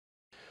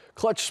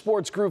Klutch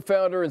Sports Group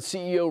founder and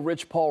CEO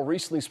Rich Paul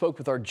recently spoke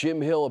with our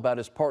Jim Hill about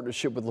his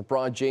partnership with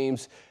LeBron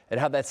James and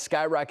how that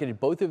skyrocketed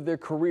both of their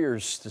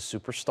careers to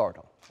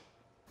superstardom.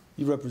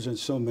 You represent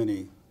so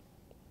many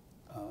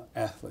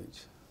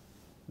athletes.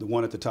 The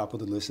one at the top of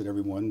the list that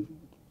everyone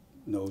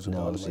knows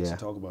about and likes to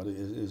talk about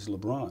is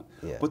LeBron.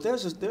 Yeah. But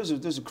there's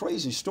a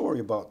crazy story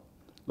about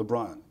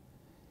LeBron.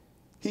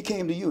 He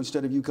came to you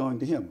instead of you going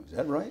to him. Is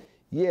that right?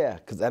 Yeah,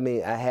 because I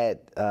mean, I had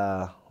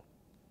a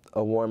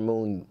Warren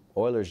Moon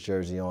Oilers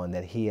jersey on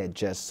that he had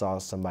just saw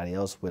somebody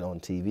else with on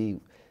TV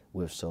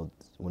with. So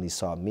when he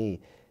saw me,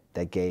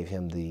 that gave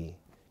him the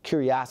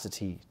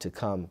curiosity to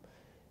come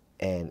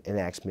and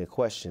ask me a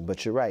question.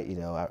 But you're right, you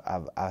know,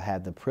 I've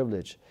had the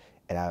privilege,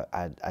 and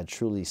I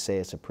truly say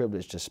it's a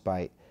privilege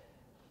despite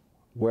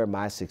where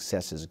my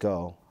successes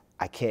go.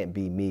 I can't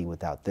be me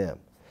without them.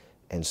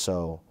 And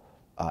so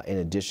in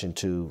addition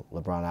to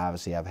LeBron,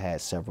 obviously I've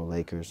had several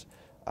Lakers,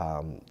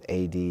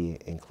 AD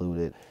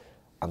included.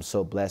 I'm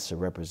so blessed to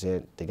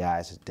represent the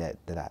guys that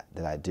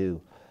I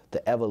do.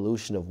 The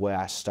evolution of where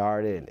I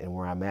started and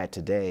where I'm at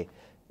today,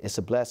 it's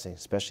a blessing,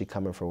 especially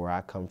coming from where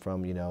I come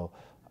from. You know,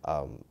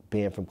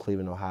 being from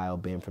Cleveland, Ohio,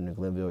 being from the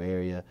Glenville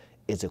area,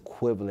 is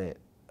equivalent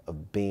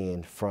of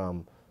being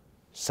from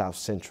South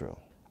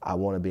Central. I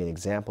want to be an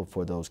example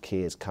for those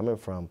kids coming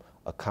from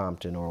a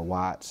Compton or a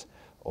Watts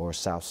or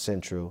South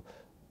Central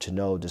to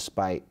know,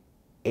 despite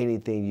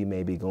anything you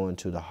may be going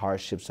through, the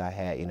hardships I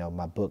had. You know,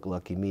 my book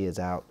Lucky Me is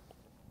out,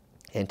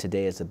 and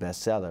today it's a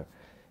bestseller.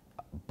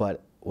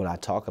 But what I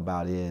talk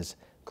about is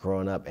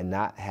growing up and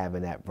not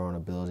having that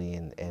vulnerability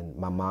and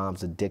my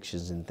mom's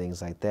addictions and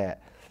things like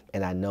that.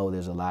 And I know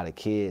there's a lot of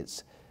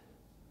kids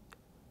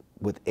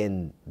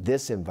within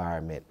this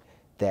environment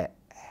that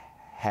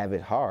have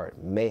it hard,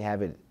 may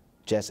have it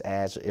just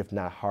as, if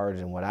not harder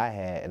than what I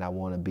had, and I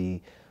want to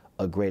be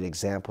a great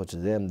example to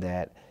them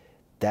that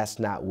that's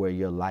not where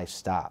your life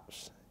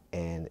stops.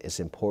 And it's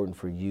important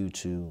for you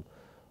to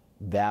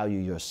value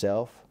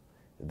yourself,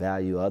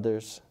 value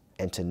others,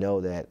 and to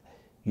know that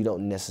you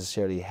don't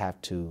necessarily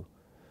have to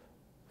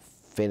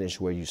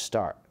finish where you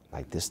start.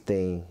 Like, this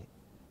thing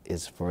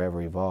is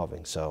forever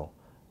evolving. So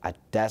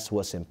that's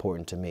what's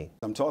important to me.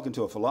 I'm talking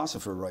to a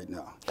philosopher right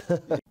now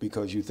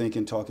because you think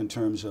and talk in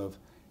terms of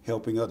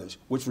helping others,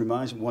 which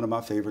reminds me of one of my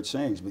favorite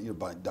sayings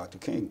by Dr.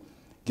 King.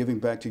 Giving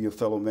back to your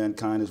fellow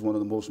mankind is one of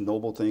the most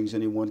noble things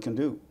anyone can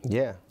do.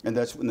 Yeah. And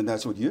that's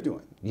what you're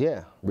doing.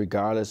 Yeah,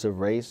 regardless of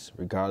race,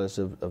 regardless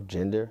of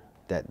gender,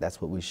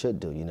 that's what we should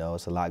do. You know,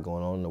 it's a lot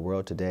going on in the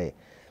world today.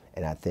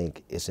 And I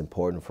think it's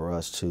important for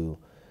us to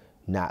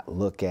not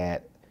look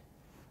at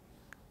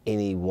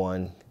any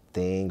one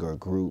thing or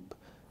group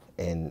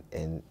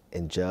and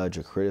judge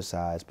or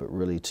criticize, but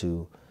really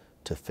to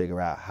figure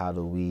out how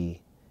do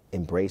we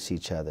embrace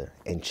each other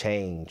and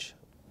change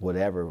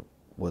whatever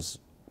was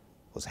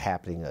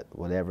happening,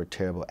 whatever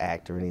terrible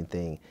act or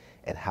anything,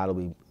 and how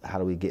do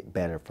we get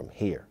better from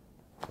here,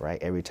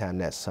 right? Every time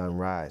that sun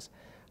rises,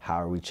 how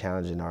are we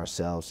challenging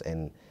ourselves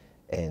and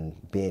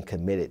being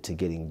committed to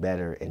getting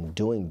better and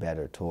doing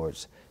better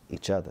towards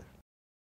each other?